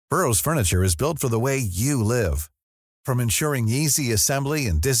Burrow's furniture is built for the way you live. From ensuring easy assembly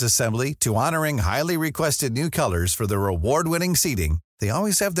and disassembly to honoring highly requested new colors for their award-winning seating, they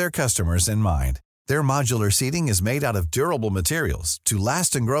always have their customers in mind. Their modular seating is made out of durable materials to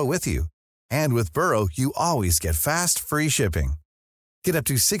last and grow with you. And with Burrow, you always get fast, free shipping. Get up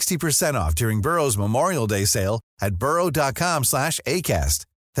to 60% off during Burrow's Memorial Day sale at burrow.com/ACAST.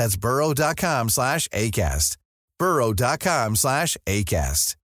 That's burrow.com/ACAST.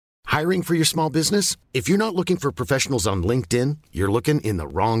 burrow.com/ACAST. Hiring for your small business? If you're not looking for professionals on LinkedIn, you're looking in the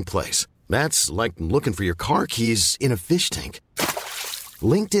wrong place. That's like looking for your car keys in a fish tank.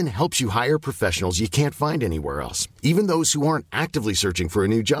 LinkedIn helps you hire professionals you can't find anywhere else, even those who aren't actively searching for a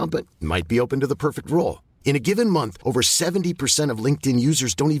new job but might be open to the perfect role. In a given month, over 70% of LinkedIn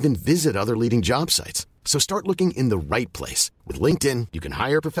users don't even visit other leading job sites. So start looking in the right place. With LinkedIn, you can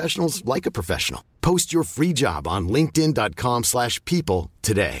hire professionals like a professional. Post your free job on linkedin.com/people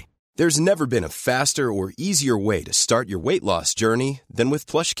today. There's never been a faster or easier way to start your weight loss journey than with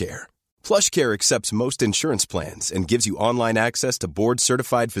PlushCare. PlushCare accepts most insurance plans and gives you online access to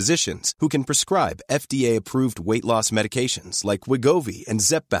board-certified physicians who can prescribe FDA-approved weight loss medications like Wegovy and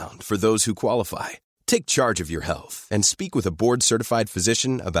Zepbound for those who qualify. Take charge of your health and speak with a board-certified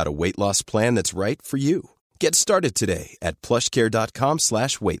physician about a weight loss plan that's right for you. Get started today at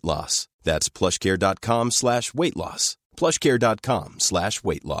plushcare.com/weightloss. That's plushcare.com/weightloss.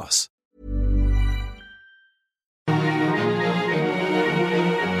 plushcare.com/weightloss.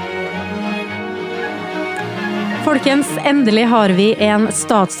 Folkens, endelig har vi en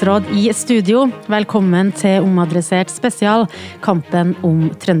statsråd i studio. Velkommen til Omadressert spesial, kampen om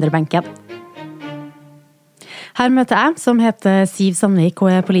Trønderbenken. Her møter jeg, som heter Siv Sandvik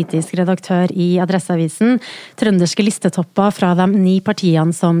og er politisk redaktør i Adresseavisen, trønderske listetopper fra de 9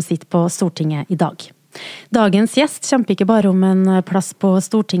 partiene som sitter på Stortinget i dag. Dagens gjest kjemper ikke bare om en plass på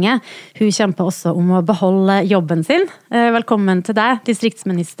Stortinget, hun kjemper også om å beholde jobben sin. Velkommen til deg,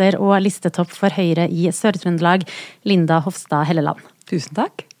 distriktsminister og listetopp for Høyre i Sør-Trøndelag, Linda Hofstad Helleland. Tusen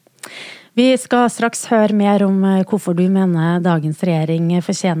takk. Vi skal straks høre mer om hvorfor du mener dagens regjering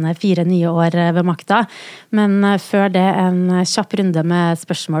fortjener 4 nye år ved makta, men før det en kjapp runde med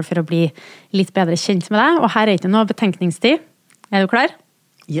spørsmål for å bli litt bedre kjent med deg, og her er ikke noe betenkningstid. Er du klar?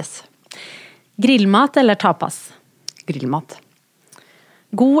 Yes. Grillmat eller tapas? Grillmat.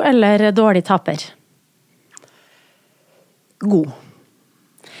 God eller dårlig taper? God.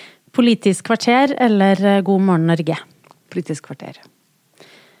 Politisk kvarter eller God morgen Norge? Politisk kvarter.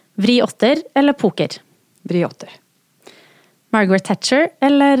 Vri åtter eller poker? Vri åtter. Margaret Thatcher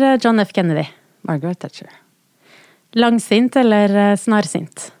eller John F. Kennedy? Margaret Thatcher. Langsint eller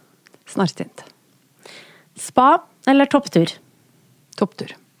snarsint? Snarsint. Spa eller topptur? Topptur.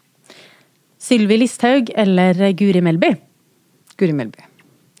 Sylvi Listhaug eller Guri Melby? Guri Melby.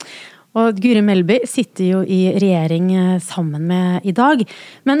 Og Guri Melby sitter jo i regjering sammen med i dag,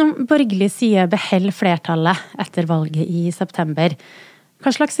 men om borgerlig side beholder flertallet etter valget i september. Hva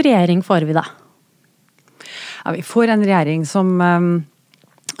slags regjering får vi da? Ja, vi får en regjering som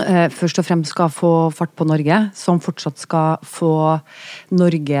først og fremst skal få fart på Norge, som fortsatt skal få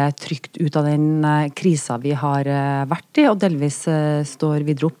Norge trygt ut av den krisa vi har vært i, og delvis står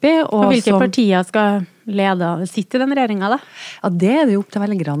videre opp i. Og hvilke partier skal sitte i den regjeringen da? Ja, det er det jo opp til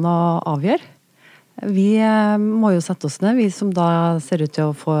velgerne å avgjøre. Vi må jo sette oss ned, vi som da ser ut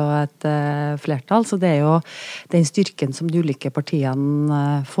til å få et flertall, så det er jo den styrken som de ulike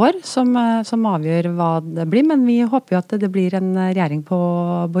partiene får, som avgjør hva det blir, men vi håper jo at det blir en regjering på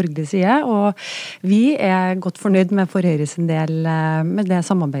borgerlig side, og vi er godt fornøyd med for Høyre sin del med det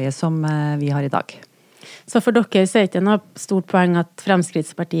samarbeidet som vi har i dag. Så for dere så er det ikke noe stort poeng at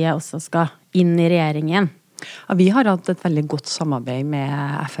Fremskrittspartiet også skal inn i regjeringen? Ja, vi har hatt et veldig godt samarbeid med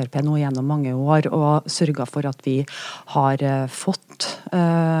FrP nå gjennom mange år, og sørget for at vi har fått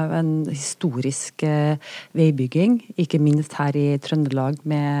en historisk veibygging, ikke minst her i Trøndelag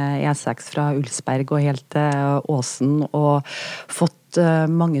med E6 fra Ulsberg og helt til Åsen, og fått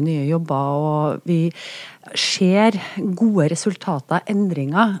mange nye jobber, og vi ser gode resultater,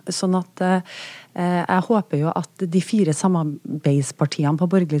 endringer, sånn at jeg håper jo at de 4 samarbeidspartiene på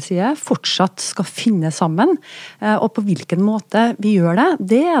borgerlig side fortsatt skal finne sammen, og på hvilken måte vi gjør det,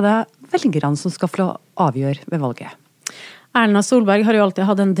 det er det velgerne som skal få avgjøre ved valget. Erna Solberg har jo alltid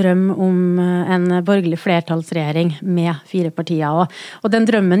hatt en drøm om en borgerlig flertallsregjering med 4 partier, og den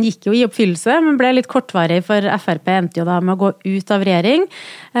drømmen gikk jo i oppfyllelse, men ble litt kortvarig, for FrP endte jo da med å gå ut av regjering,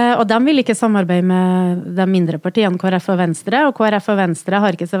 og de vil ikke samarbeide med de mindre partiene KrF og Venstre, og KrF og Venstre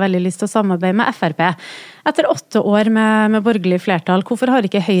har ikke så veldig lyst til å samarbeide med FrP. Etter 8 år med borgerlig flertall, hvorfor har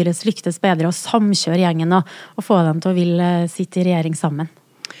ikke Høyres lyktes bedre å samkjøre gjengen og få dem til å ville sitte i regjering sammen?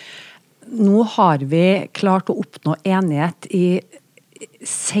 Nå har vi klart å oppnå enighet i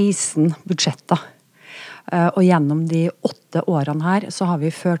 16 budsjetter. Og gjennom de 8 årene her så har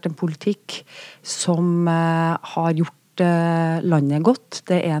vi ført en politikk som har gjort landet godt.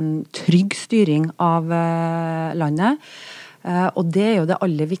 Det en trygg styring av landet. Og det jo det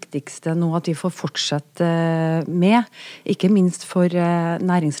aller viktigste nå at vi får fortsette med, ikke minst for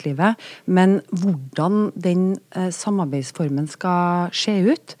næringslivet, men hvordan den samarbeidsformen skal se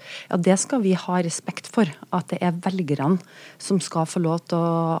ut, ja det skal vi ha respekt for, at det velgerne som skal få lov til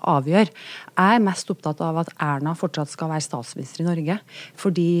å avgjøre. Jeg mest opptatt av at Erna fortsatt skal være statsminister i Norge,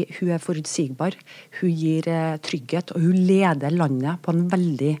 fordi hun forutsigbar, hun gir trygghet, og hun leder landet på en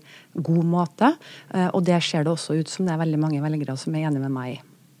veldig god måte, og det ser det også ut som det veldig mange velgere som enige med meg i.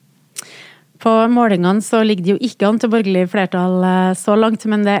 På målingene så ligger det jo ikke an til borgerlig flertall så langt,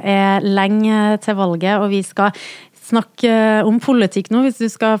 men det lenge til valget, og vi skal snakke om politikk nå, hvis du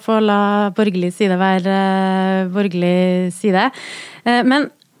skal få la borgerlig side være borgerlig side. Men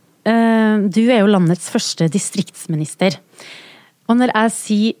du jo landets første distriktsminister. Og når jeg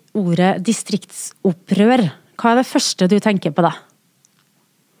sier ordet distriktsopprør, hva det første du tenker på da?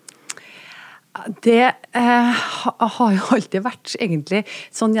 Det har jo alltid vært egentlig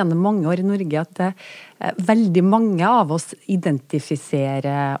sånn gjennom mange år i Norge at veldig mange av oss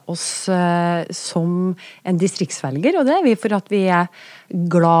identifiserer oss som en distriktsvelger, og det vi for at vi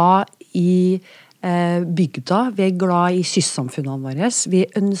glad i bygda, vi glad i kystsamfunnene våre, vi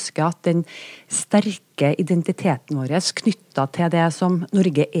ønsker at den sterke identiteten vår knyttet til det som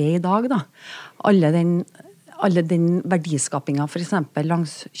Norge i dag, da. Alle den verdiskapingen, for eksempel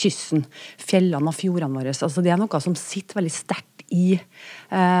langs kysten, fjellene og fjordene våre, altså det noe som sitter veldig sterkt i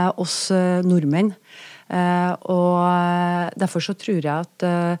oss nordmenn. Og derfor så tror jeg at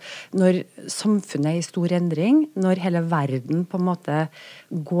når samfunnet i stor endring, når hele verden på en måte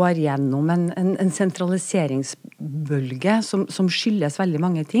går gjennom en sentraliseringsbølge som skyldes veldig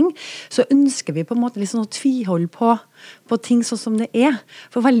mange ting, så ønsker vi på en måte liksom å tviholde på ting sånn som det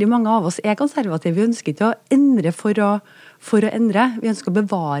For veldig mange av oss konservative, vi ønsker ikke å endre for å endre, vi ønsker å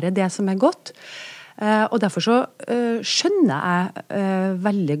bevare det som godt. Og derfor så skjønner jeg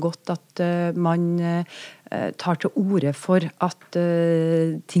veldig godt at man tar til orde for at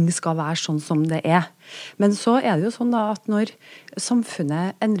ting skal være sånn som det Men så det jo sånn da at når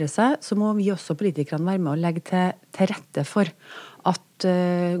samfunnet endrer seg, så må vi også politikerne være med og legge til rette for at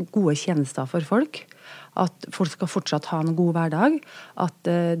gode tjenester for folk, at folk skal fortsatt ha en god hverdag, at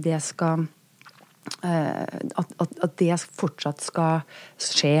det skal at det fortsatt skal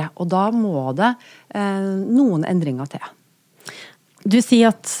skje, og da må det noen endringer til. Du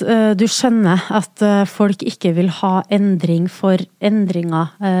sier at du skjønner at folk ikke vil ha endring for endringer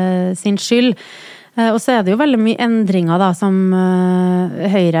sin skyld, og så det jo veldig mye endringer da, som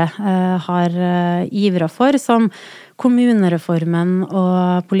Høyre har ivret for, som kommunereformen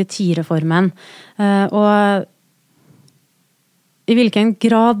og politireformen, og i hvilken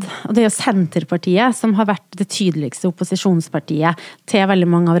grad, og det jo Senterpartiet som har vært det tydeligste opposisjonspartiet til veldig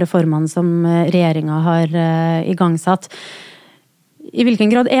mange av reformene som regjeringen har igangsatt. I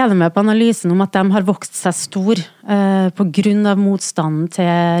hvilken grad det med på analysen om at de har vokst seg stor på grunn av motstanden til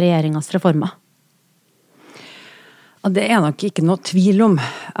regjeringens reformer? Det nok ikke noe tvil om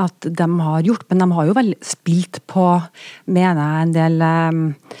at de har gjort, men de har jo vel spilt på, mener jeg, en del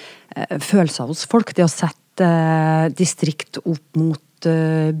følelser hos folk. Det å sette distrikt opp mot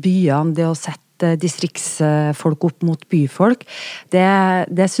byene, det å sette distriktsfolk opp mot byfolk,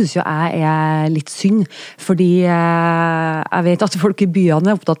 det synes jo jeg litt synd, fordi jeg vet at folk i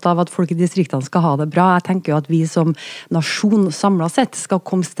byene opptatt av at folk i distriktene skal ha det bra. Jeg tenker jo at vi som nasjon samlet sett skal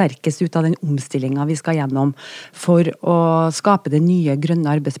komme sterkest ut av den omstillingen vi skal gjennom for å skape de nye grønne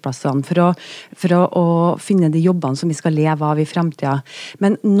arbeidsplassene, for å finne de jobbene som vi skal leve av i fremtiden.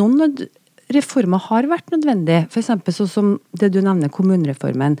 Men noen reformer har vært nødvendig, for eksempel sånn som det du nevner,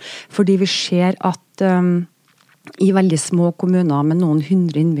 kommunereformen, fordi vi ser at i veldig små kommuner med noen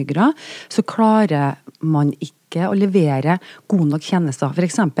 100 innbyggere, så klarer man ikke å levere gode nok tjenester, for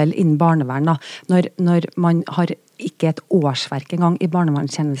eksempel innen barnevern, da, når man har ikke et årsverk engang i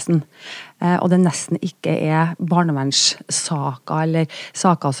barnevernstjenesten, og det nesten ikke barnevernssaker eller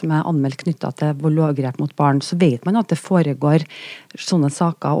saker som anmeldt knyttet til vold og overgrep mot barn, så vet man at det foregår sånne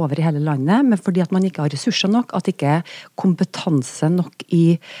saker over i hele landet, men fordi at man ikke har ressurser nok, at ikke kompetanse nok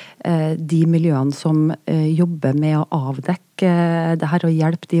i de miljøene som jobber med å avdekke det her og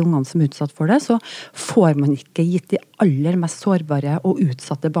hjelpe de ungene som utsatt for det, så får man ikke gitt de aller mest sårbare og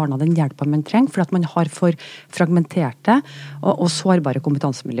utsatte barna den hjelpen man trenger, for at man har for fragmenterte og sårbare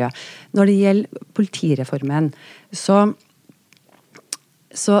kompetansemiljø. Når det gjelder politireformen, så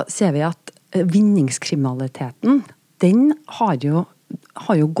ser vi at vinningskriminaliteten, den har jo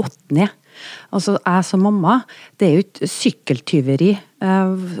gått ned. Altså, jeg som mamma, det jo ikke sykkeltyveri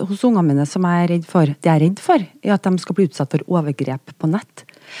hos ungene mine som jeg redd for. Det jeg redd for, at de skal bli utsatt for overgrep på nett.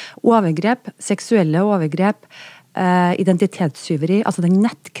 Overgrep, seksuelle overgrep, identitetstyveri, altså den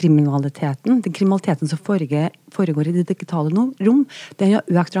nettkriminaliteten, den kriminaliteten som foregår i det digitale rom, den har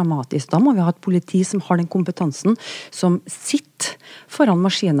økt dramatisk. Da må vi ha et politi som har den kompetansen, som sitter foran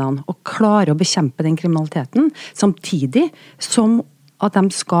maskinene og klarer å bekjempe den kriminaliteten, samtidig som at de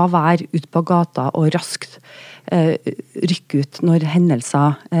skal være ute på gata og raskt rykke ut når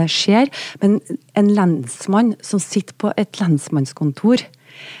hendelser skjer. Men en lensmann som sitter på et lensmannskontor,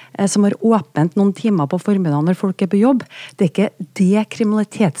 som har åpent noen timer på formiddagen når folk på jobb, det ikke det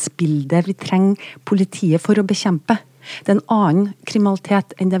kriminalitetsbildet vi trenger politiet for å bekjempe. Det en annen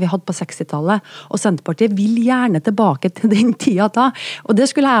kriminalitet enn det vi hadde på 60-tallet, og Senterpartiet vil gjerne tilbake til den tida da, og det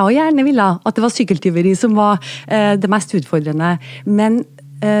skulle jeg også gjerne ville, at det var sykkeltyveri som var det mest utfordrende, men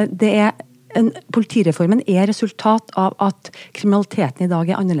politireformen resultat av at kriminaliteten i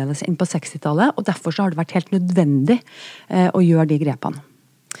dag annerledes enn på 60-tallet, og derfor så har det vært helt nødvendig å gjøre de grepene.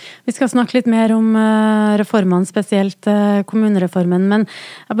 Vi skal snakke litt mer om reformene, spesielt kommunereformen, men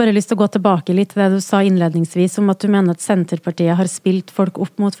jeg har bare lyst til å gå tilbake litt til det du sa innledningsvis om at du mener at Senterpartiet har spilt folk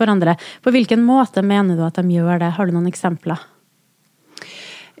opp mot hverandre. På hvilken måte mener du at de gjør det? Har du noen eksempler?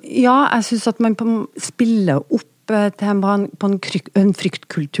 Ja, jeg synes at man spiller opp på en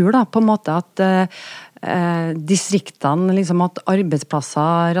fryktkultur, da, på en måte at distriktene, liksom at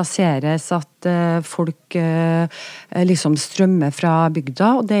arbeidsplasser raseres, at folk liksom strømmer fra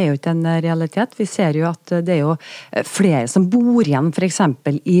bygda, og det jo ikke en realitet. Vi ser jo at det jo flere som bor igjen for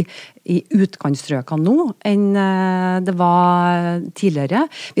eksempel i utkantstrøkene nå enn det var tidligere.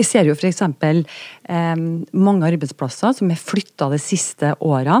 Vi ser jo for eksempel mange arbeidsplasser som flyttet de siste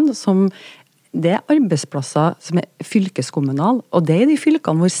årene, som det arbeidsplasser som fylkeskommunal, og det de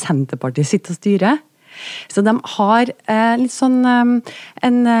fylkene hvor Senterpartiet sitter og styrer. Så de har litt sånn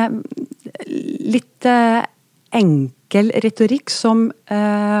en litt enkel retorikk som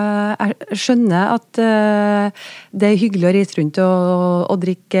jeg skjønner at det hyggelig å reise rundt og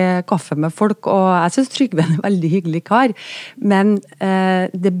drikke kaffe med folk, og jeg synes Trygve en veldig hyggelig kar, men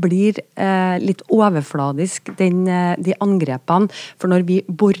det blir litt overfladisk de angrepene, for når vi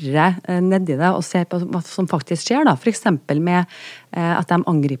borer nedi det og ser på hva som faktisk skjer da, for eksempel med at de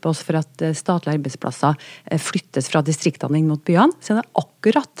angriper oss for at statlige arbeidsplasser flyttes fra distriktene inn mot byene, så det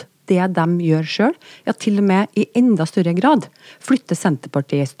akkurat det de gjør selv, ja til og med i enda større grad flytter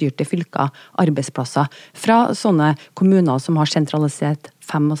Senterpartiet-styrte fylker arbeidsplasser fra sånne kommuner som har sentralisert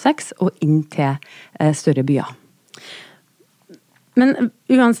 5 og 6 og inn til større byer. Men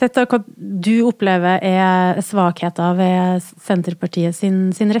uansett hva du opplever svakheter ved Senterpartiet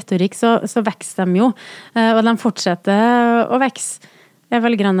sin retorikk, så vekster de jo, og de fortsetter å vekse.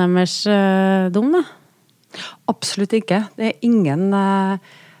 Velgerne deres dum, da? Absolutt ikke. Det ingen...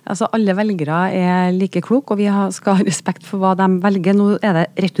 Altså, alle velgere like kloke, og vi skal ha respekt for hva de velger. Nå det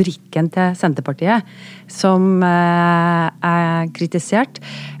retorikken til Senterpartiet som kritisert,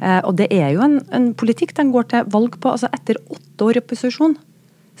 og det jo en politikk de går til valg på, altså etter 8 år i opposisjon.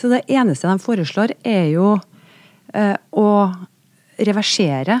 Så det eneste de foreslår jo å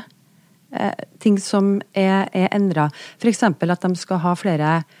reversere ting som endret. For eksempel at de skal ha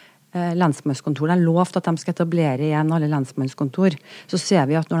flere lensmannskontor. De har lovt at de skal etablere igjen alle lensmannskontor. Så ser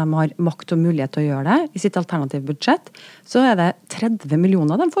vi at når de har makt og mulighet til å gjøre det i sitt alternative budsjett, så det 30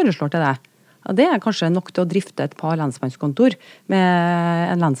 millioner de foreslår til det. Og det kanskje nok til å drifte et par lensmannskontor med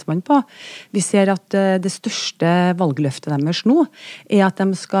en lensmann på. Vi ser at det største valgløftet deres nå at de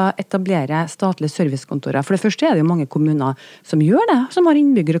skal etablere statlige servicekontorer. For det første det jo mange kommuner som gjør det, som har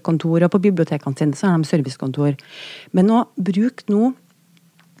innbyggerkontor, og på bibliotekene sine så har de servicekontor. Men å bruke nå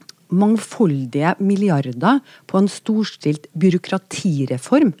mangfoldige milliarder på en storstilt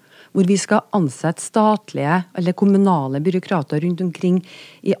byråkratireform, hvor vi skal ansette statlige eller kommunale byråkrater rundt omkring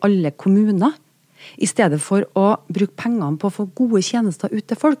i alle kommuner, i stedet for å bruke pengene på å få gode tjenester ut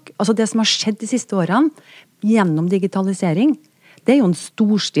til folk. Altså det som har skjedd de siste årene, gjennom digitalisering, det jo en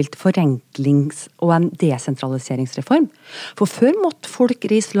storstilt forenklings- og en desentraliseringsreform. For før måtte folk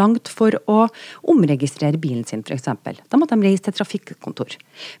reise langt for å omregistrere bilen sin, for eksempel. Da måtte de reise til trafikkontor.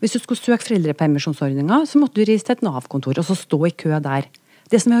 Hvis du skulle søke foreldrepermisjonsordninger, så måtte du reise til et NAV-kontor, og så stå i kø der.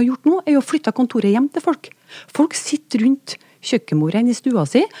 Det som vi har gjort nå, jo å flytte kontoret hjem til folk. Folk sitter rundt kjøkkenbordet i stua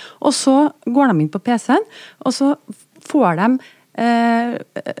si, og så går de inn på PC-en, og så får de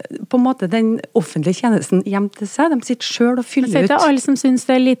på en måte den offentlige tjenesten hjem til seg. De sitter selv og fyller ut. Det ikke alle som synes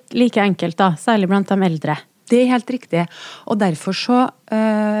det litt like enkelt da, særlig blant de eldre. Det helt riktig, og derfor så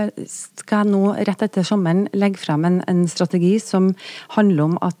skal jeg nå rett etter sommeren legge frem en strategi som handler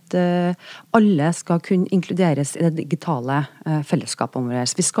om at alle skal kunne inkluderes i det digitale fellesskapet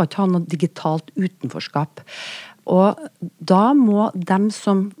vårt. Vi skal ikke ha noe digitalt utenforskap, og da må dem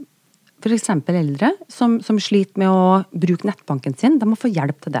som for eksempel eldre som sliter med å bruke nettbanken sin, de må få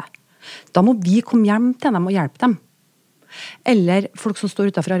hjelp til det. Da må vi komme hjem til dem og hjelpe dem. Eller folk som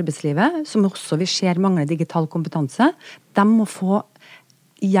står utenfor arbeidslivet, som også vi ser mangler digital kompetanse, de må få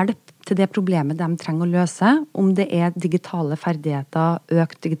hjelp til det problemet de trenger å løse, om det digitale ferdigheter,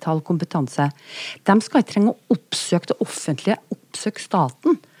 økt digital kompetanse. De skal ikke trenge å oppsøke det offentlige, oppsøke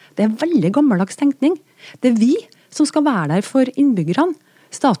staten. Det veldig gammeldags tenkning. Det vi som skal være der for innbyggerne.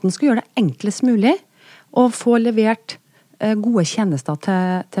 Staten skal gjøre det enklest mulig å få levert gode tjenester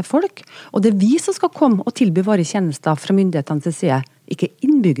til folk, og det vi som skal komme og tilby våre tjenester fra myndighetenes side, ikke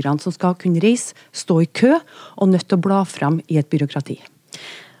innbyggerne som skal kunne reise, stå i kø og nødt til å bla frem i et byråkrati.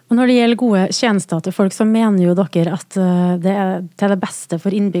 Og når det gjelder gode tjenester til folk, så mener jo dere at det til det beste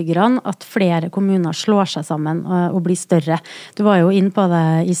for innbyggerne at flere kommuner slår seg sammen og blir større. Du var jo inn på det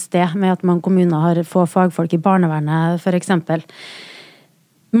i sted med at mange kommuner har få fagfolk i barnevernet, for eksempel.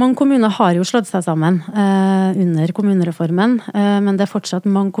 Mange kommuner har jo slått seg sammen under kommunereformen, men det fortsatt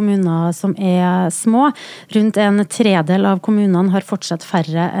mange kommuner som små. Rundt en tredel av kommunene har fortsatt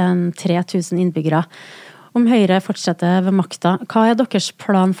færre enn 3000 innbyggere. Om Høyre fortsetter ved makta, hva deres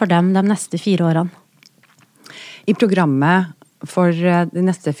plan for dem de neste 4 årene? I programmet for de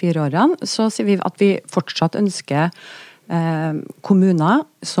neste 4 årene så sier vi at vi fortsatt ønsker kommuner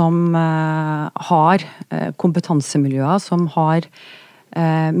som har kompetansemiljøer, som har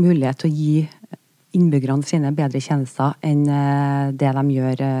mulighet til å gi innbyggerne sine bedre tjenester enn det de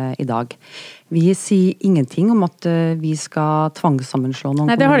gjør i dag. Vi sier ingenting om at vi skal tvangssammenslå noen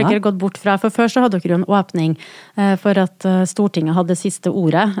kommuner. Nei, det har dere gått bort fra, for før så hadde dere jo en åpning for at Stortinget hadde siste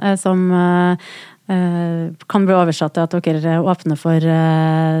ordet, som kan bli oversatt til at dere åpner for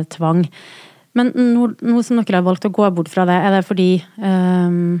tvang. Men nå som dere har valgt å gå bort fra det, det fordi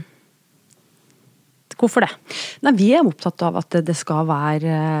hvorfor det? Nei, vi opptatt av at det skal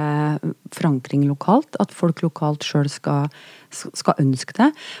være forankring lokalt, at folk lokalt selv skal ønske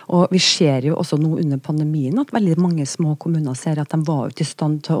det. Og vi ser jo også nå under pandemien at veldig mange små kommuner ser at de var ikke i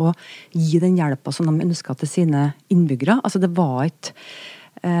stand til å gi den hjelpen som de ønsket til sine innbyggere. Altså det var ikke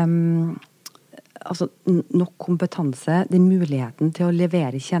nok kompetanse, det muligheten til å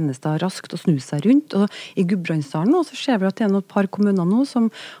levere tjenester raskt og snu seg rundt. Og i Gudbrandsdalen nå så ser vi at det et par kommuner nå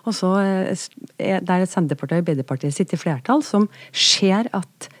som også der Senterpartiet og Arbeiderpartiet sitter i flertall, som ser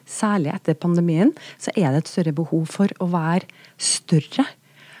at særlig etter pandemien så det et større behov for å være større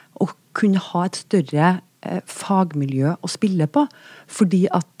og kunne ha et større fagmiljø å spille på, fordi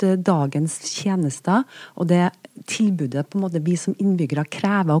at dagens tjenester og det tilbudet på en måte vi som innbyggere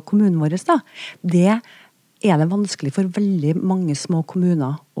krever av kommunen vår, det det vanskelig for veldig mange små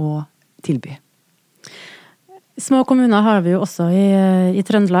kommuner å tilby. Små kommuner har vi jo også i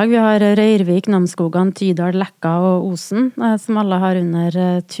Trøndelag. Vi har Røyrvik, Namsskogan, Tydal, Lekka og Osen, som alle har under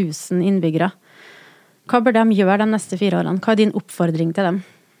 1000 innbyggere. Hva bør de gjøre de neste 4 årene? Hva din oppfordring til dem?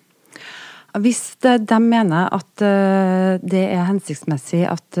 Hvis de mener at det hensiktsmessig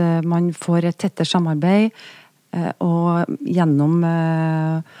at man får et tettere samarbeid og gjennom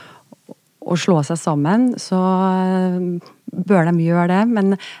å slå seg sammen, så bør de gjøre det.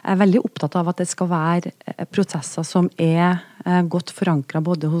 Men jeg veldig opptatt av at det skal være prosesser som godt forankret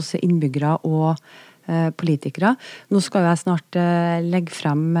både hos innbyggere og politikere. Nå skal jeg snart legge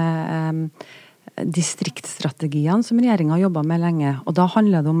frem distriktsstrategiene som regjeringen har jobbet med lenge, og da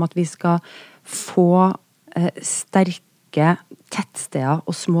handler det om at vi skal få sterke tettsteder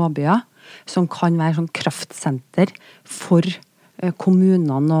og småbyer som kan være sånn kraftsenter for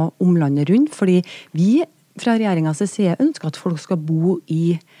kommunene og omlandet rundt, fordi vi fra regjeringens side ønsker at folk skal bo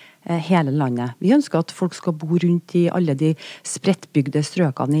i hele landet. Vi ønsker at folk skal bo rundt i alle de sprettbygde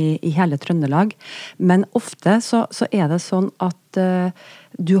strøkene i hele Trøndelag, men ofte så det sånn at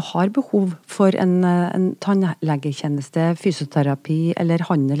du har behov for en tannlegetjeneste, fysioterapi eller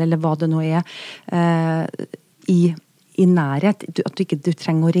handel eller hva det nå i nærhet, at du ikke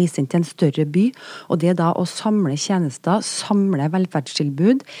trenger å reise inn til en større by, og det da å samle tjenester, samle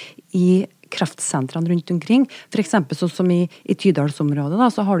velferdstilbud i kraftsentrene rundt omkring. For eksempel sånn som i Tydalsområdet da,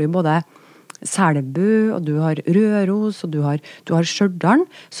 så har du jo både Selbu, og du har Røros, og du har Stjørdal,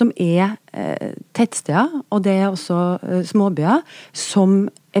 som tettsteder, og det også småbyer, som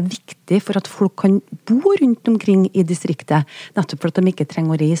viktig for at folk kan bo rundt omkring i distriktet, nettopp for at de ikke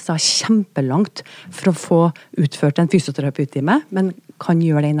trenger å reise kjempelangt for å få utført en fysioterapitime, men kan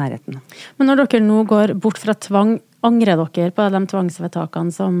gjøre det i nærheten. Men når dere nå går bort fra tvang, angrer dere på de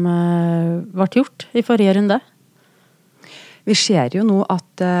tvangsvedtakene som ble gjort i forrige runde? Vi ser jo nå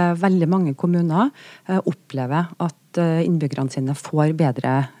at veldig mange kommuner opplever at innbyggerne sine får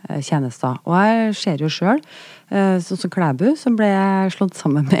bedre tjenester. Og jeg ser jo selv, sånn som Klæbu, som ble slått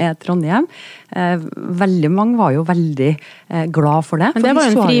sammen med Trondheim. Veldig mange var jo veldig glad for det. Men det var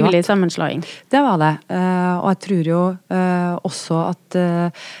jo en frivillig sammenslåing. Det var det. Og jeg tror jo også at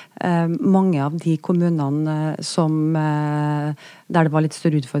mange av de kommunene som, der det var litt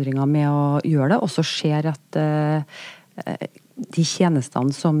større utfordringer med å gjøre det, også ser at de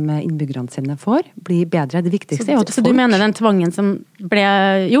tjenestene som innbyggerne sine får, blir bedre. Det viktigste er jo at Så du mener den tvangen som ble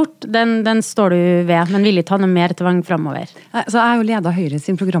gjort, den står du ved, men vil ikke ha noe mer tvang fremover? Så jeg er jo ledet Høyre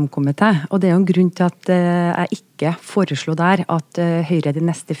sin programkomité, og det er jo en grunn til at jeg ikke foreslo der at Høyre de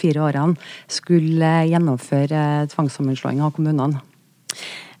neste 4 årene skulle gjennomføre tvangssammenslåing av kommunene.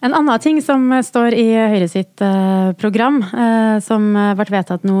 En annen ting som står i Høyre sitt program, som ble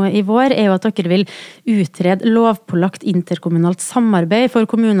vedtatt nå i vår, er jo at dere vil utrede lovpålagt interkommunalt samarbeid for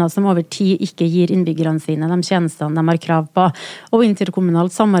kommuner som over tid ikke gir innbyggerne sine de tjenestene de har krav på. Og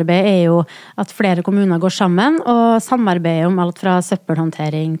interkommunalt samarbeid er jo at flere kommuner går sammen og samarbeider om alt fra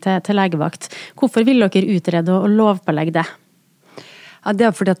søppelhåndtering til legevakt. Hvorfor vil dere utrede og lovpålegge det? Ja, det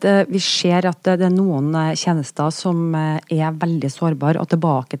er fordi at vi ser at det er noen tjenester som er veldig sårbare, og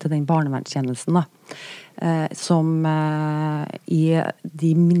tilbake til den barnevernstjenesten da, som i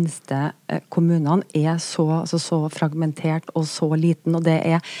de minste kommunene er så fragmentert og så liten, og det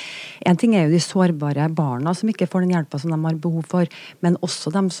er, en ting er jo de sårbare barna som ikke får den hjelpen som de har behov for, men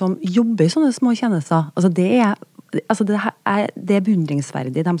også de som jobber i sånne små tjenester. Det er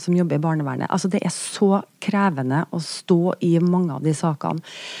beundringsverdig, de som jobber i barnevernet. Det er så krevende å stå i mange av de sakene.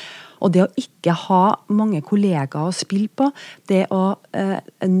 Og det å ikke ha mange kollegaer å spille på, det å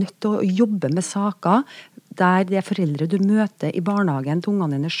nødt til å jobbe med saker der det er foreldre du møter i barnehagen til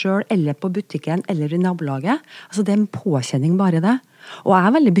ungene dine selv, eller på butikken, eller i nabolaget. Det er en påkjenning bare det. Og jeg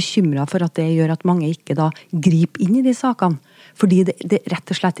er veldig bekymret for at det gjør at mange ikke da griper inn i de sakene. Fordi det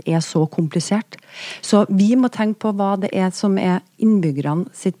rett og slett er så komplisert. Så vi må tenke på hva det er som er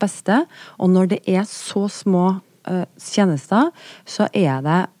innbyggerne sitt beste, og når det er så små tjenester, så er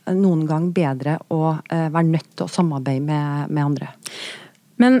det noen gang bedre å være nødt til å samarbeide med andre.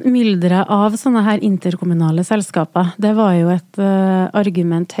 Men myldret av sånne her interkommunale selskaper, det var jo et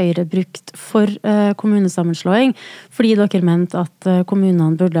argument Høyre brukt for kommunesammenslåing, fordi dere mente at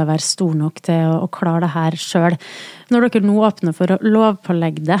kommunene burde være store nok til å klare det her selv. Når dere nå åpner for å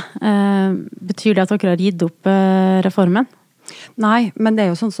lovpålegge det, betyr det at dere har gitt opp reformen? Nei, men det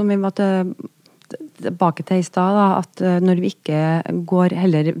er jo sånn som vi måtte tilbake til i sted, at når vi ikke går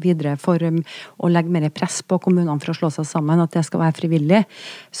heller videre for å legge mer press på kommunene for å slå seg sammen, at det skal være frivillig,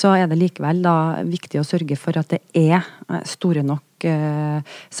 så er det likevel da viktig å sørge for at det er store nok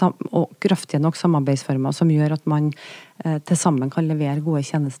og kraftige nok samarbeidsformer som gjør at man til sammen kan levere gode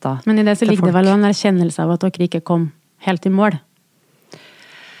tjenester. Men i det så ligger det vel en erkjennelse av at dere ikke kom helt i mål?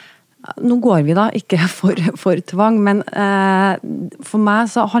 Nå går vi da ikke for tvang, men for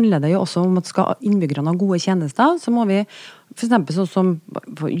meg så handler det jo også om at skal innbyggerne ha gode tjenester, så må vi for eksempel sånn som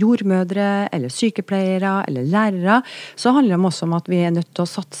jordmødre, eller sykepleiere, eller lærere, så handler det også om at vi er nødt til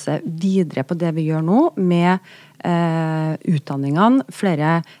å satse videre på det vi gjør nå, med utdanningene,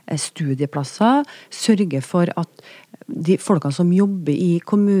 flere studieplasser, sørge for at de folkene som jobber i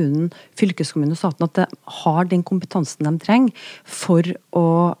kommunen, fylkeskommunen og staten, at de har den kompetansen de trenger for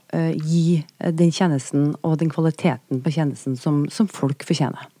å gi den tjenesten og den kvaliteten på tjenesten som folk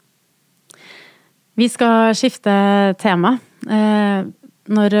fortjener. Vi skal skifte tema.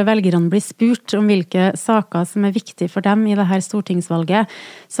 Når velgerne blir spurt om hvilke saker som er viktige for dem i dette stortingsvalget,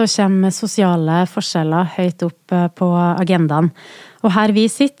 så kommer sosiale forskjeller høyt opp på agendaen. Og her vi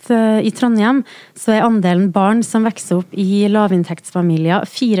sitter i Trondheim, så er andelen barn som vokser opp i lavinntektsfamilier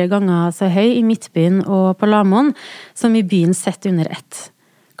 4 ganger så høy i Midtbyen og på Lamoen som i byen sett under ett.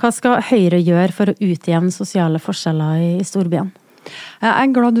 Hva skal Høyre gjøre for å utjevne sosiale forskjeller i storbyene? Jeg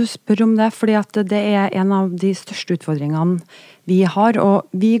er glad du spør om det, fordi at det er en av de største utfordringene vi har, og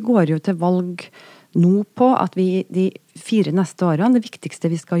vi går jo til valg nå på at vi de 4 neste årene, det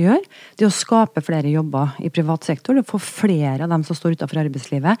viktigste vi skal gjøre, det er å skape flere jobber i privat sektor, og få flere av dem som står utenfor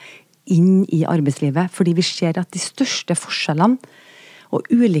arbeidslivet inn i arbeidslivet, fordi vi ser at de største forskjellene Og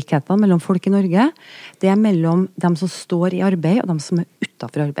ulikhetene mellom folk i Norge, det mellom dem som står i arbeid og dem som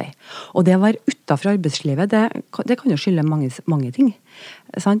utenfor arbeid. Og det å være utenfor arbeidslivet, det kan jo skylde mange ting.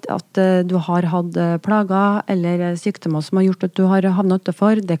 Sant? At du har hatt plager eller sykdommer som har gjort at du har havnet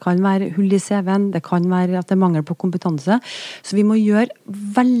utenfor. Det kan være hull i CV-en, det kan være at det er mangel på kompetanse. Så vi må gjøre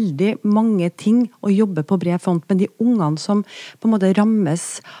veldig mange ting og jobbe på bred front. Men de ungene som på en måte rammes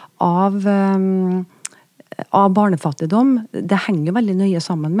av barnefattigdom, det henger veldig nøye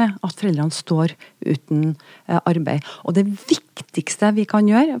sammen med at foreldrene står uten arbeid. Og det viktigste vi kan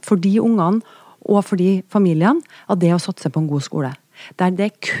gjøre for de ungene og for de familiene, det er å satse på en god skole. Der det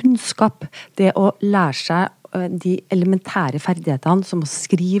er kunnskap, det å lære seg de elementære ferdighetene som å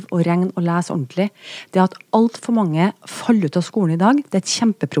skrive og regne og lese ordentlig. Det at alt for mange faller ut av skolen i dag, det er et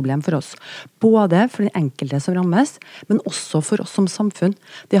kjempeproblem for oss. Både for den enkelte som rammes, men også for oss som samfunn.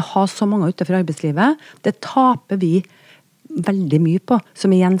 Det å ha så mange utenfor arbeidslivet, det taper vi veldig mye på,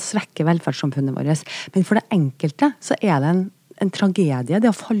 som igjen svekker velferdssamfunnet vårt. Men for det enkelte så er det en tragedie,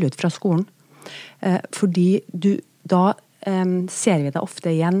 det å falle ut fra skolen. Fordi da ser vi det ofte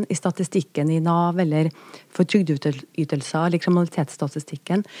igjen i statistikken i NAV eller for trygdeytelser eller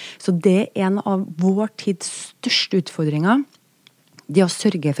kriminalitetsstatistikken. Så det er en av vår tids største utfordringer. Det å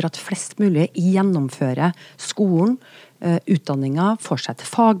sørge for at flest mulig gjennomfører skolen, utdanninga, får seg et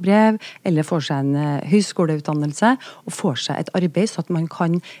fagbrev eller får seg en høyskoleutdannelse og får seg et arbeid så at man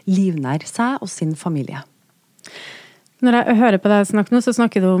kan livnære seg og sin familie. Når jeg hører på deg snakke nå, så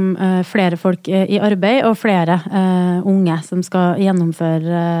snakker du om flere folk i arbeid og flere unge som skal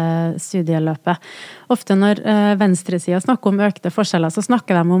gjennomføre studieløpet. Ofte når venstresiden snakker om økte forskjeller, så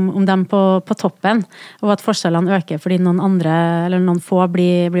snakker de om dem på toppen, og at forskjellene øker fordi noen andre, eller noen få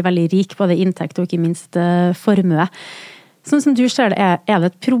blir veldig rik, både inntekt og ikke minst formue. Sånn som du ser det, er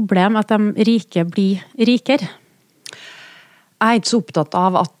det et problem at de rike blir rikere? Jeg er ikke så opptatt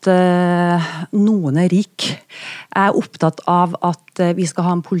av at noen er rik. Jeg er opptatt av at vi skal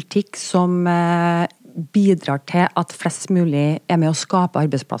ha en politikk som bidrar til at flest mulig er med å skape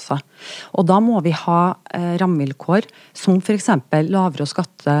arbeidsplasser. Og da må vi ha rammevilkår som for eksempel lavere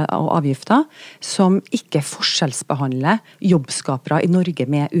skatter og avgifter, som ikke forskjellsbehandler jobbskapere i Norge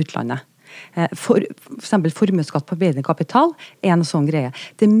med utlandet. For eksempel formuesskatt på arbeidende kapital er en sånn greie.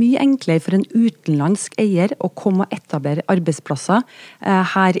 Det er mye enklere for en utenlandsk eier å komme og etablere arbeidsplasser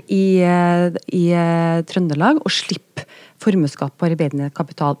her i Trøndelag og slippe formuesskatt på arbeidende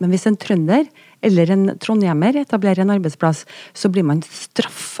kapital. Men hvis en trønder eller en trondhjemmer etablerer en arbeidsplass, så blir man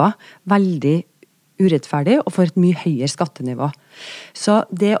straffet veldig urettferdig og får et mye høyere skattenivå. Så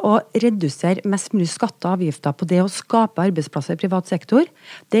det å redusere mest mulig skatte og avgifter på det å skape arbeidsplasser i privat sektor,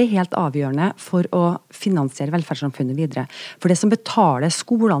 det er helt avgjørende for å finansiere velferdssamfunnet videre. For det som betaler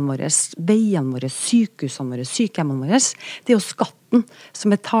skolene våre, veiene våre, sykehusene våre, sykehjemmene våre, det er jo skatten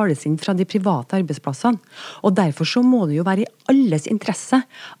som betales inn fra de private arbeidsplassene. Og derfor så må det jo være i alles interesse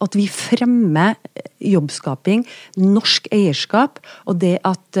at vi fremmer jobbskaping, norsk eierskap, og det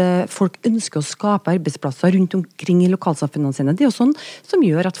at folk ønsker å skape arbeidsplasser rundt omkring i lokalsamfunnene sine. Det er jo sånn som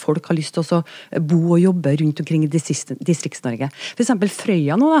gjør at folk har lyst til å bo og jobbe rundt omkring i Distrikts-Norge. For eksempel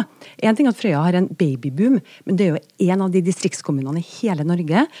Frøya nå da. En ting er at Frøya har en babyboom, men det er jo en av de distriktskommunene i hele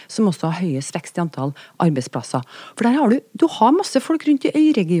Norge som også har høyest vekst i antall arbeidsplasser. For der har du har masse folk rundt i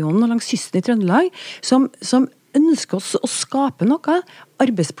øyregionen og langs kysten i Trøndelag som ønsker å skape noe.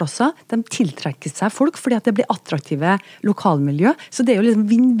 Arbeidsplasser, de tiltrekker seg folk fordi at det blir attraktive lokalmiljø. Så det er jo liksom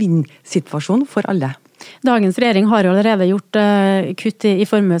vinn-vinn-situasjon for alle. Dagens regjering har jo allerede gjort kutt i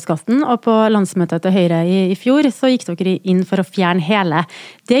formuesskatten, og på landsmøtet til Høyre i fjor så gikk dere inn for å fjerne hele.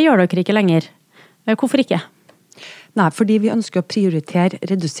 Det gjør dere ikke lenger. Hvorfor ikke? Nei, fordi vi ønsker å prioritere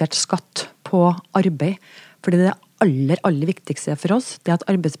redusert skatt på arbeid. Fordi det aller viktigste for oss, det er at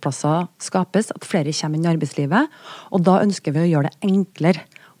arbeidsplasser skapes, at flere kommer inn i arbeidslivet, og da ønsker vi å gjøre det enklere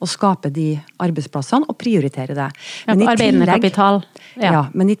å skape de arbeidsplassene og prioritere det. Men arbeidende kapital. Ja,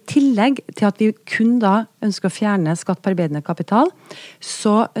 men i tillegg til at vi kun da ønsker å fjerne skatt på arbeidende kapital,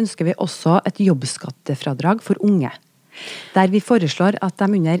 så ønsker vi også et jobbskattefradrag for unge. Der vi foreslår at de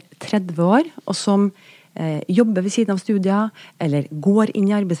under 30 år, og som jobber ved siden av studier, eller går inn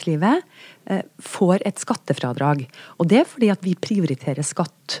i arbeidslivet, får et skattefradrag. Og det er fordi at vi prioriterer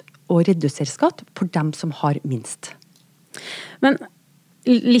skatt og reduserer skatt for dem som har minst. Men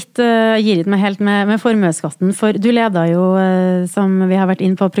litt giret meg helt med formuesskatten, for du leder jo, som vi har vært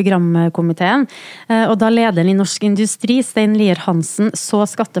inn på programkomiteen, og da lederen i Norsk Industri, Stein Lier Hansen, så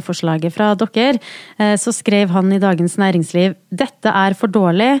skatteforslaget fra dere, så skrev han i Dagens Næringsliv: «Dette er for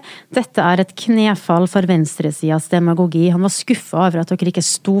dårlig, dette er et knefall for venstresidas demagogi». Han var skuffet over at dere ikke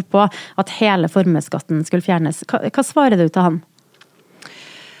sto på at hele formuesskatten skulle fjernes. Hva svarer du til han?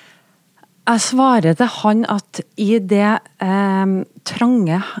 Jeg svarer til han at i det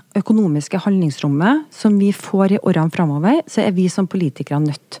trange økonomiske handlingsrommet som vi får i årene fremover, så vi som politikere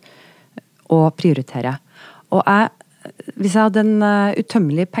nødt å prioritere. Og hvis jeg hadde en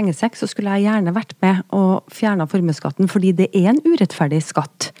utømmelig pengesekk, så skulle jeg gjerne vært med og fjernet formuesskatten, fordi det en urettferdig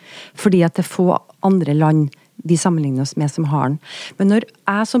skatt, fordi at det er få andre land vi sammenligner oss med som har den. Men når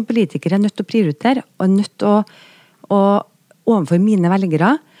jeg som politiker nødt til å prioritere, og nødt til å overfor mine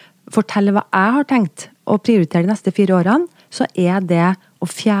velgere, fortelle hva jeg har tenkt å prioritere de neste 4 årene, så det å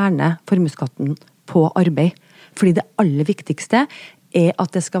fjerne formuesskatten på arbeid. Fordi det aller viktigste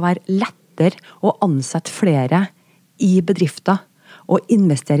at det skal være lettere å ansette flere i bedrifter og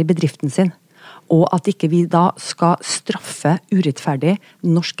investere i bedriften sin, og at ikke vi da skal straffe urettferdig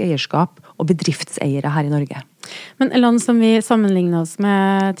norsk eierskap og bedriftseiere her i Norge. Men land som vi sammenligner oss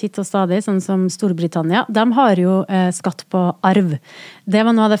med titt og stadig, sånn som Storbritannia, de har jo skatt på arv. Det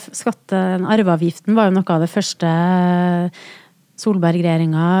var noe av det arveavgiften var jo noe av det første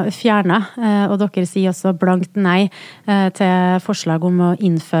Solberg-regjeringa fjernet, og dere sier også blankt nei til forslag om å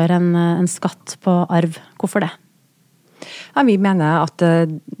innføre en skatt på arv. Hvorfor det? Ja, vi mener at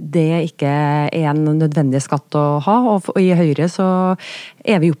det ikke en nødvendig skatt å ha, og i Høyre så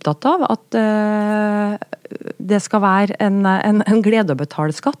vi opptatt av at det skal være en glede å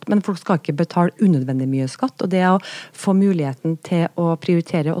betale skatt, men folk skal ikke betale unødvendig mye skatt, og det å få muligheten til å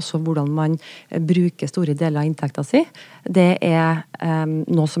prioritere også hvordan man bruker store deler av inntekten sin, det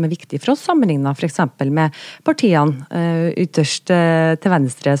noe som viktig for oss sammenlignet for eksempel med partiene ytterst til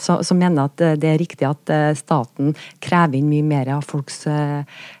venstre, som mener at det riktig at staten krever inn mye mer av folks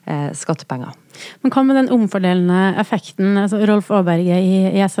skattepenger. Men hva med den omfordelende effekten? Altså Rolf Aaberge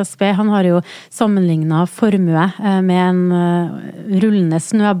i SSB, han har jo sammenlignet formue med en rullende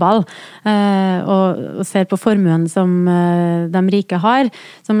snøball, og ser på formuen som de rike har,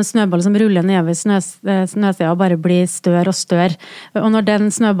 som en snøball som ruller nedover snøsida og bare blir større og større. Og når den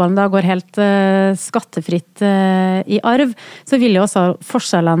snøballen da går helt skattefritt i arv, så vil jo også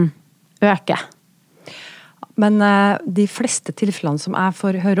forskjellene øke. Men de fleste tilfellene som jeg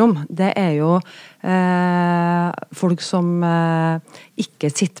får høre om, det jo folk som ikke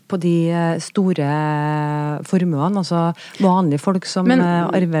sitter på de store formuene, altså vanlige folk som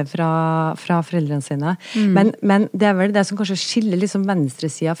arver fra foreldrene sine. Men det vel det som kanskje skiller liksom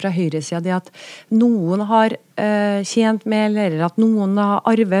venstresida fra høyresida, det at noen har tjent med, eller at noen har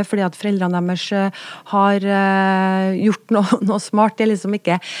arvet fordi at foreldrene deres har gjort noe smart. Det liksom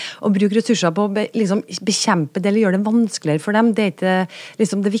ikke å bruke ressurser på å liksom bekjempe det, eller gjøre det vanskeligere for dem. Det ikke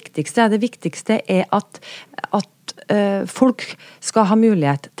liksom det viktigste. Det viktigste at folk skal ha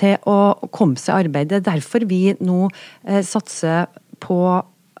mulighet til å komme seg i arbeid. Det derfor vi nå satser på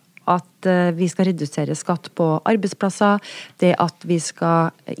at vi skal redusere skatt på arbeidsplasser, det at vi skal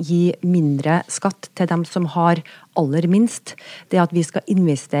gi mindre skatt til dem som har aller minst, det at vi skal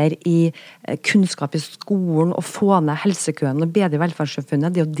investere i kunnskap i skolen og få ned helsekøen og bedre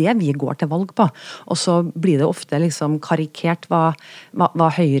velferdssamfunnet, det jo det vi går til valg på. Og så blir det ofte liksom karikert hva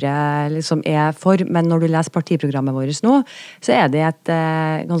Høyre liksom for, men når du leser partiprogrammet vårt nå, så det et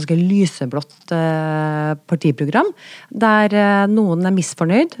ganske lyseblått partiprogram, der noen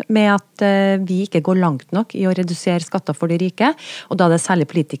misfornøyd med at vi ikke går langt nok i å redusere skatter for de rike, og da det særlig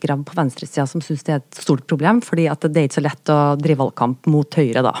politikere på venstresida som synes det et stort problem, fordi at det ikke så lett å drive valgkamp mot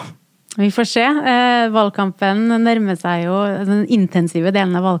Høyre da. Vi får se. Valgkampen nærmer seg jo, den intensive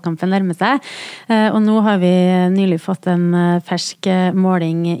delen av valgkampen nærmer seg, og nå har vi nylig fått en fersk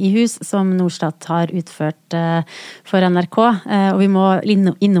måling i hus som Norstat har utført for NRK, og vi må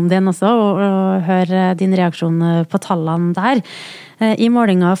innom den også og høre din reaksjon på tallene der. I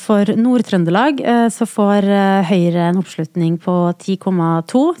målinga for Nord-Trøndelag så får Høyre en oppslutning på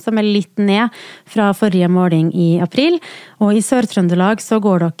 10,2, som litt ned fra forrige måling i april. Og i Sør-Trøndelag så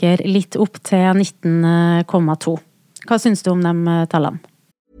går dere litt opp til 19,2. Hva synes du om de tallene?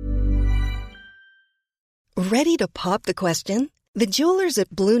 Ready to pop the question? The jewelers at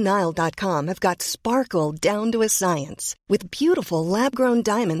BlueNile.com have got sparkle down to a science with beautiful lab-grown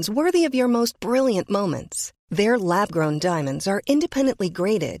diamonds worthy of your most brilliant moments. Their lab-grown diamonds are independently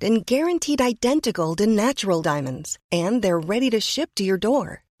graded and guaranteed identical to natural diamonds, and they're ready to ship to your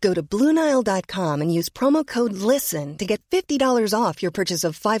door. Go to BlueNile.com and use promo code LISTEN to get $50 off your purchase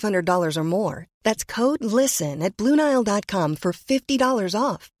of $500 or more. That's code LISTEN at BlueNile.com for $50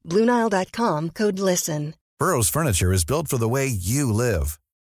 off. BlueNile.com, code LISTEN. Burrow's furniture is built for the way you live.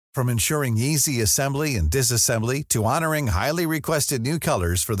 From ensuring easy assembly and disassembly to honoring highly requested new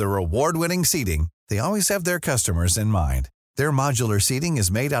colors for their award-winning seating, they always have their customers in mind. Their modular seating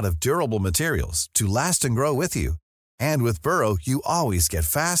is made out of durable materials to last and grow with you. And with Burrow, you always get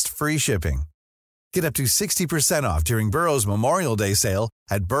fast, free shipping. Get up to 60% off during Burrow's Memorial Day sale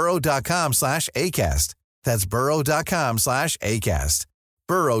at burrow.com/ACAST. That's burrow.com/ACAST.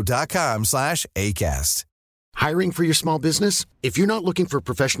 burrow.com/ACAST. Hiring for your small business? If you're not looking for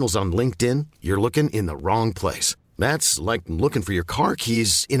professionals on LinkedIn, you're looking in the wrong place. That's like looking for your car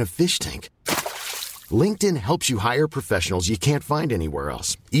keys in a fish tank. LinkedIn helps you hire professionals you can't find anywhere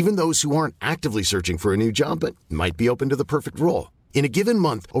else, even those who aren't actively searching for a new job but might be open to the perfect role. In a given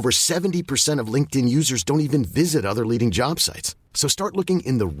month, over 70% of LinkedIn users don't even visit other leading job sites. So start looking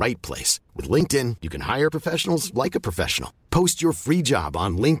in the right place. With LinkedIn, you can hire professionals like a professional. Post your free job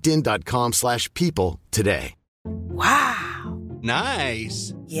on linkedin.com/people today. Wow.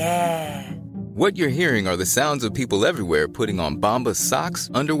 Nice. Yeah. What you're hearing are the sounds of people everywhere putting on Bombas socks,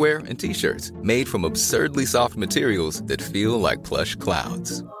 underwear, and T-shirts made from absurdly soft materials that feel like plush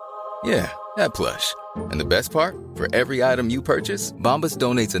clouds. Yeah, that plush. And the best part? For every item you purchase, Bombas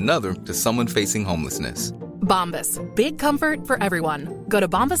donates another to someone facing homelessness. Bombas. Big comfort for everyone. Go to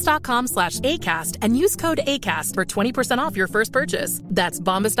bombas.com/ACAST and use code ACAST for 20% off your first purchase. That's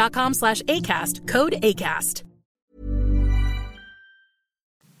bombas.com/ACAST. Code ACAST.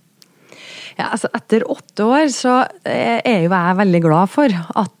 Ja, altså etter 8 år så jo jeg veldig glad for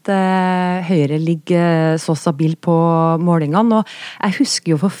at Høyre ligger så stabil på målingene, og jeg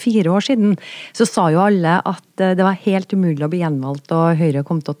husker jo for 4 år siden så sa jo alle at det var helt umulig å bli gjenvalgt og Høyre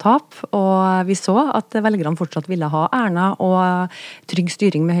kom til å tape, og vi så at velgerne fortsatt ville ha Erna og trygg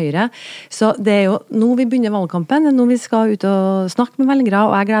styring med Høyre. Så det jo nå vi begynner valgkampen, nå vi skal ut og snakke med velgere,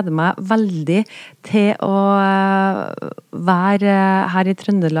 og jeg gleder meg veldig til å være her i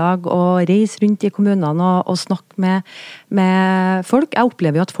Trøndelag og reise rundt i kommunene og snakke med folk. Jeg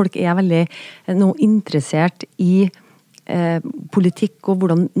opplever jo at folk veldig nå interessert i politikk og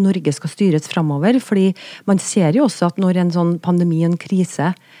hvordan Norge skal styres fremover, fordi man ser jo også at når en sånn pandemi, en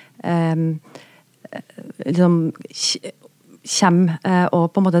krise liksom kommer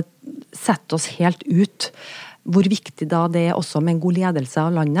og på en måte setter oss helt ut, hvor viktig da det også med en god ledelse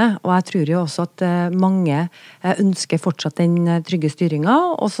av landet, og jeg tror jo også at mange ønsker fortsatt den trygge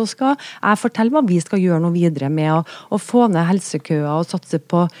styringen, og så skal jeg fortelle hva vi skal gjøre noe videre med å få ned helsekøer og satse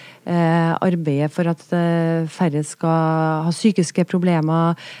på arbeidet for at færre skal ha psykiske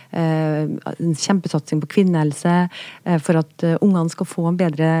problemer, en kjempesatsing på kvinnehelse, for at ungene skal få en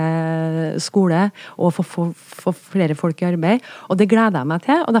bedre skole og få flere folk i arbeid, og det gleder jeg meg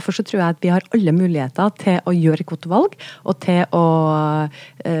til, og derfor så tror jeg at vi har alle muligheter til å gjøre et godt valg, og til å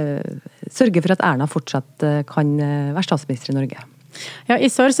sørge for at Erna fortsatt kan være statsminister i Norge. Ja, i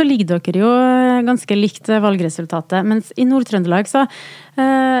sør så ligger dere jo ganske likt valgresultatet, mens i Nord-Trøndelag så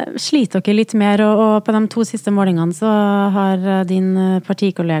sliter dere litt mer, og på de 2 siste målingene så har din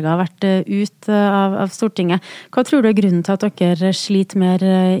partikollega vært ut av Stortinget. Hva tror du grunnen til at dere sliter mer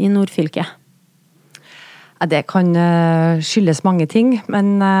i Nordfylket? Det kan skyldes mange ting,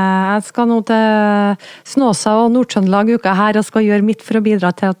 men jeg skal nå til Snåsa og Nord-Trøndelag uka her og skal gjøre mitt for å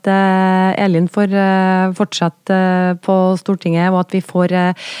bidra til at Elin får fortsette på Stortinget, og at vi får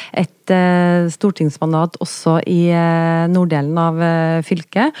et stortingsmandat også i norddelen av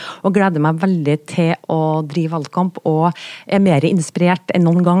fylket, og gleder meg veldig til å drive valgkamp, og mer inspirert enn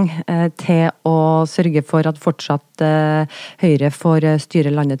noen gang til å sørge for at fortsatt Høyre får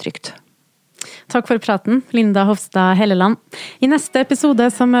styre landet trygt. Takk for praten, Linda Hofstad Helleland. I neste episode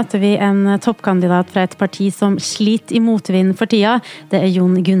så møter vi en toppkandidat fra et parti som sliter i motvind for tida. Det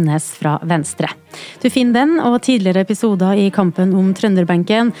Jon Gunnes fra Venstre. Du finner den og tidligere episoder i kampen om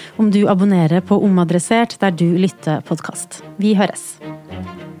Trønderbenken om du abonnerer på Omadressert der du lytter podcast. Vi høres.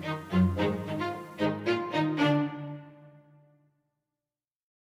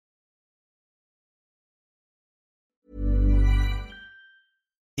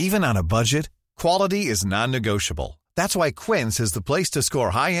 Even on a budget, quality is non-negotiable. That's why Quince is the place to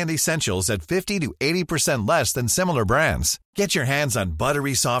score high-end essentials at 50 to 80% less than similar brands. Get your hands on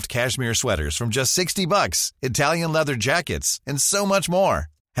buttery soft cashmere sweaters from just $60, Italian leather jackets, and so much more.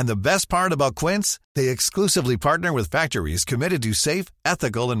 And the best part about Quince, they exclusively partner with factories committed to safe,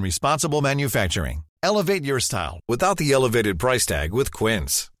 ethical, and responsible manufacturing. Elevate your style without the elevated price tag with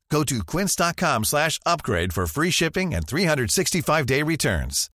Quince. Go to quince.com/upgrade for free shipping and 365-day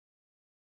returns.